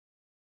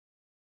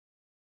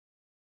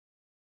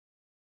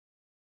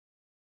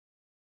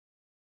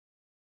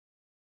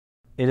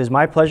It is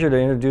my pleasure to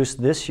introduce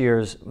this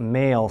year's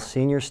Male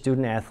Senior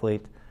Student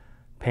Athlete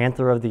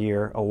Panther of the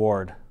Year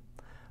Award,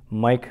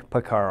 Mike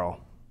Porcaro.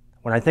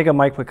 When I think of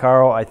Mike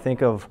Porcaro, I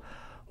think of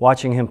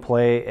watching him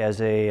play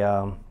as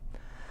a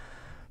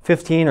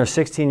 15 or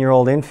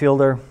 16-year-old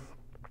infielder,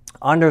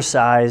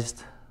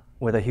 undersized,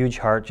 with a huge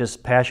heart,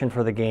 just passion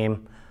for the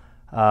game,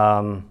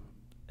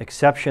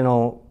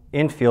 exceptional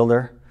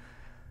infielder,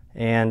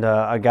 and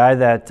a guy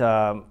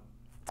that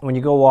when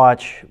you go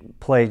watch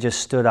play just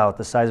stood out.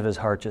 The size of his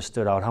heart just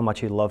stood out, how much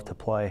he loved to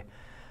play.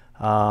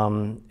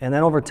 And then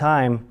over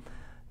time,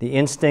 the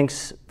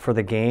instincts for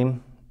the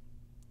game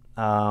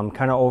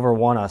kind of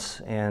overwon us,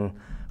 and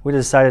we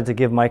decided to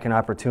give Mike an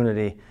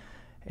opportunity.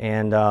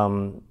 And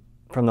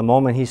from the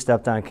moment he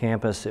stepped on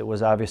campus, it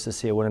was obvious to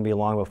see it wouldn't be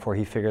long before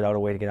he figured out a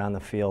way to get on the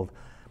field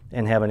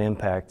and have an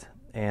impact.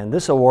 And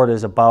this award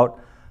is about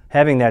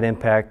having that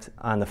impact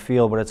on the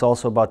field, but it's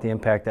also about the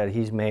impact that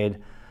he's made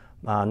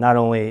not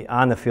only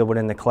on the field, but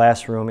in the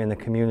classroom, in the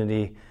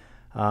community,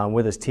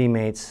 with his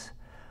teammates.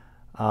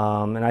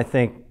 And I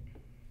think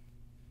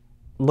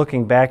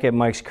looking back at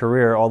Mike's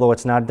career, although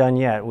it's not done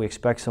yet, we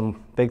expect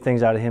some big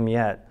things out of him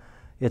yet,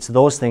 it's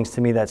those things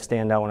to me that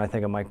stand out when I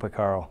think of Mike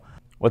Porcaro.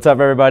 What's up,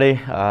 everybody?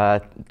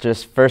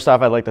 Just first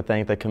off, I'd like to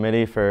thank the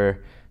committee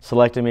for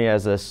selecting me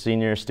as a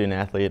Senior Student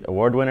Athlete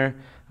Award winner.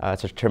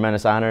 It's a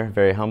tremendous honor,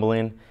 very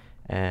humbling,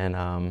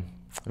 and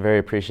very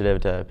appreciative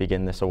to be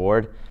getting this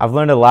award. I've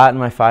learned a lot in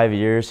my 5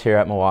 years here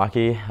at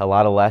Milwaukee, a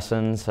lot of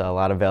lessons, a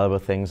lot of valuable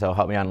things that will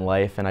help me out in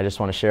life, and I just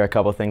want to share a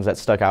couple things that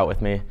stuck out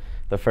with me.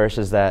 The first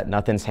is that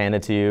nothing's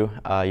handed to you.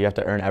 You have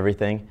to earn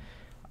everything.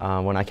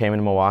 When I came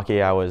into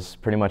Milwaukee, I was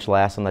pretty much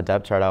last on the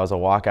depth chart. I was a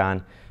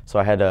walk-on, so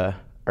I had to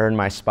earn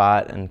my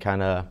spot and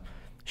kind of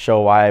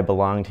show why I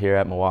belonged here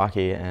at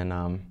Milwaukee, and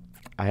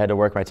I had to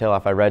work my tail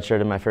off. I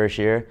redshirted my first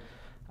year.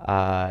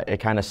 It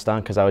kind of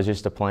stunk because I was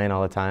used to playing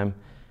all the time.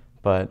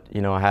 But, you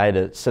know, I had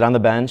to sit on the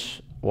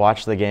bench,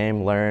 watch the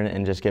game, learn,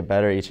 and just get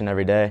better each and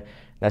every day.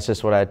 That's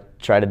just what I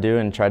try to do,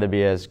 and try to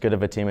be as good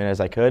of a teammate as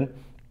I could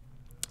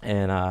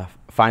and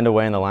find a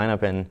way in the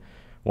lineup. And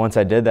once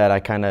I did that, I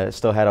kind of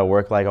still had to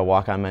work like a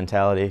walk-on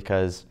mentality,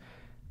 because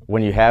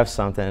when you have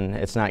something,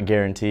 it's not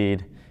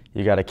guaranteed.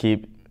 You got to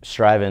keep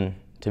striving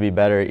to be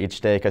better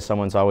each day, because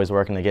someone's always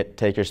working to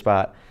take your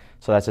spot.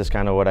 So that's just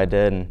kind of what I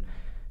did. And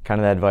kind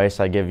of the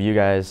advice I give you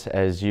guys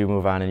as you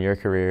move on in your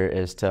career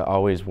is to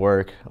always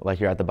work like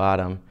you're at the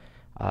bottom,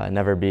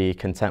 never be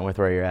content with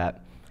where you're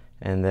at.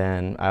 And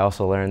then I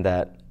also learned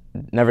that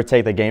never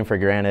take the game for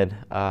granted.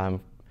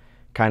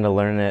 Kind of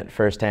learning it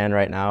firsthand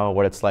right now,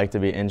 what it's like to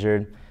be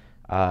injured.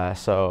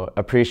 So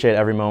appreciate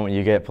every moment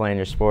you get playing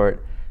your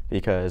sport,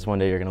 because one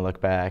day you're going to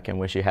look back and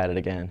wish you had it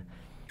again.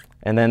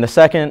 And then the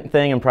second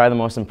thing, and probably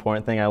the most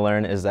important thing I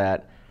learned, is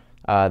that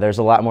there's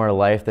a lot more to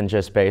life than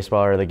just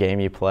baseball or the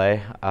game you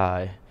play.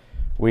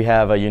 We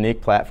have a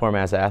unique platform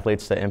as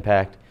athletes to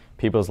impact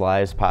people's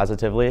lives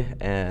positively,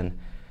 and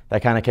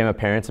that kind of came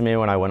apparent to me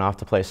when I went off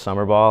to play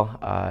summer ball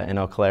in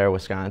Eau Claire,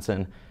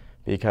 Wisconsin,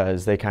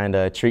 because they kind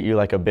of treat you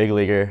like a big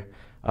leaguer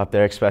up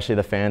there, especially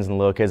the fans and the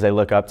little kids. They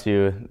look up to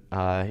you.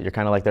 You're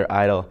kind of like their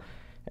idol,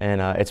 and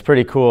it's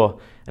pretty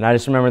cool. And I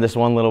just remember this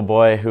one little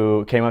boy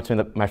who came up to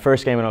me my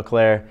first game in Eau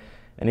Claire,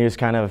 and he was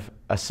kind of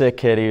a sick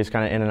kid. He was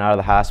kind of in and out of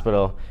the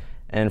hospital.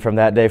 And from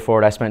that day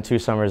forward, I spent 2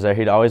 summers there.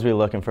 He'd always be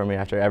looking for me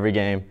after every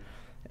game.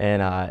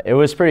 And it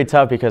was pretty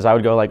tough, because I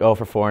would go like 0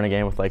 for 4 in a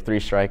game with like 3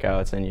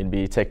 strikeouts, and you'd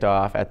be ticked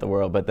off at the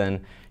world. But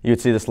then you'd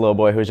see this little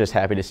boy who was just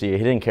happy to see you.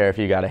 He didn't care if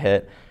you got a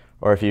hit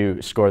or if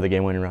you scored the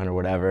game-winning run or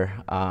whatever.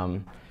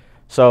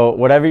 So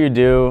whatever you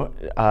do,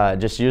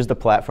 just use the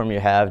platform you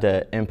have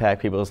to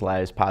impact people's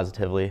lives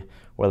positively,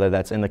 whether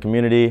that's in the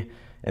community,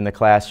 in the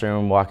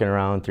classroom, walking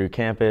around through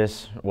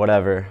campus,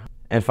 whatever.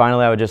 And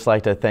finally, I would just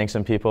like to thank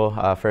some people.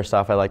 First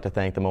off, I'd like to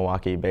thank the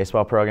Milwaukee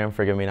baseball program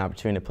for giving me an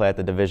opportunity to play at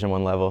the Division I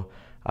level.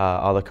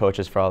 All the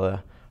coaches for all the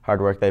hard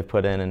work they've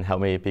put in and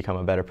helped me become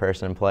a better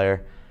person and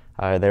player.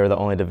 They were the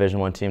only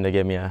Division I team to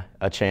give me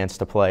a chance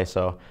to play,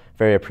 so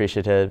very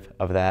appreciative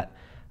of that.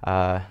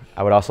 I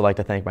would also like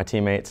to thank my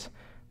teammates,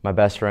 my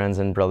best friends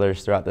and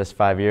brothers throughout this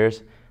 5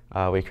 years.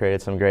 We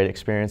created some great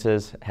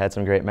experiences, had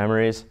some great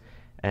memories,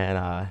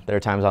 and there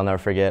are times I'll never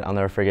forget. I'll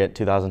never forget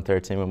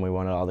 2013 when we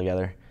won it all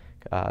together.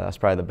 That was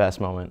probably the best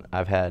moment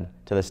I've had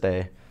to this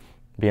day,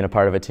 being a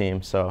part of a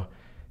team. So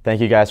thank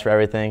you guys for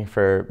everything,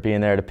 for being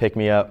there to pick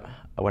me up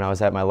when I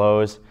was at my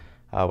lows,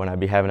 when I'd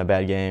be having a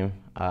bad game.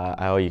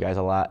 I owe you guys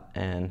a lot,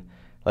 and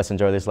let's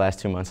enjoy these last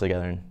 2 months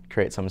together and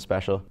create something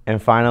special.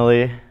 And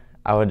finally,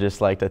 I would just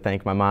like to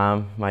thank my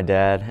mom, my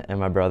dad, and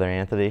my brother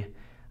Anthony.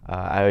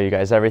 I owe you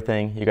guys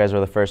everything. You guys were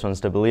the first ones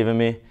to believe in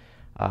me,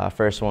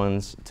 first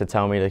ones to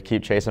tell me to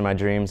keep chasing my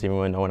dreams even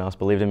when no one else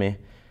believed in me.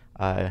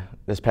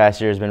 This past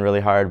year has been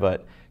really hard,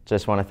 but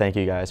just want to thank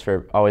you guys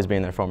for always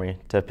being there for me,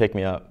 to pick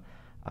me up.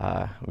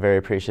 Very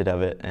appreciative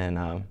of it,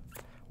 and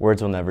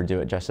words will never do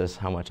it justice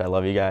how much I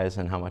love you guys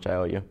and how much I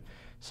owe you.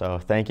 So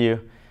thank you.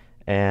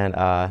 And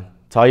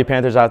to all you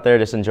Panthers out there,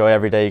 just enjoy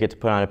every day you get to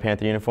put on a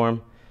Panther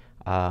uniform,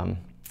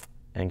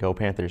 and go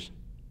Panthers.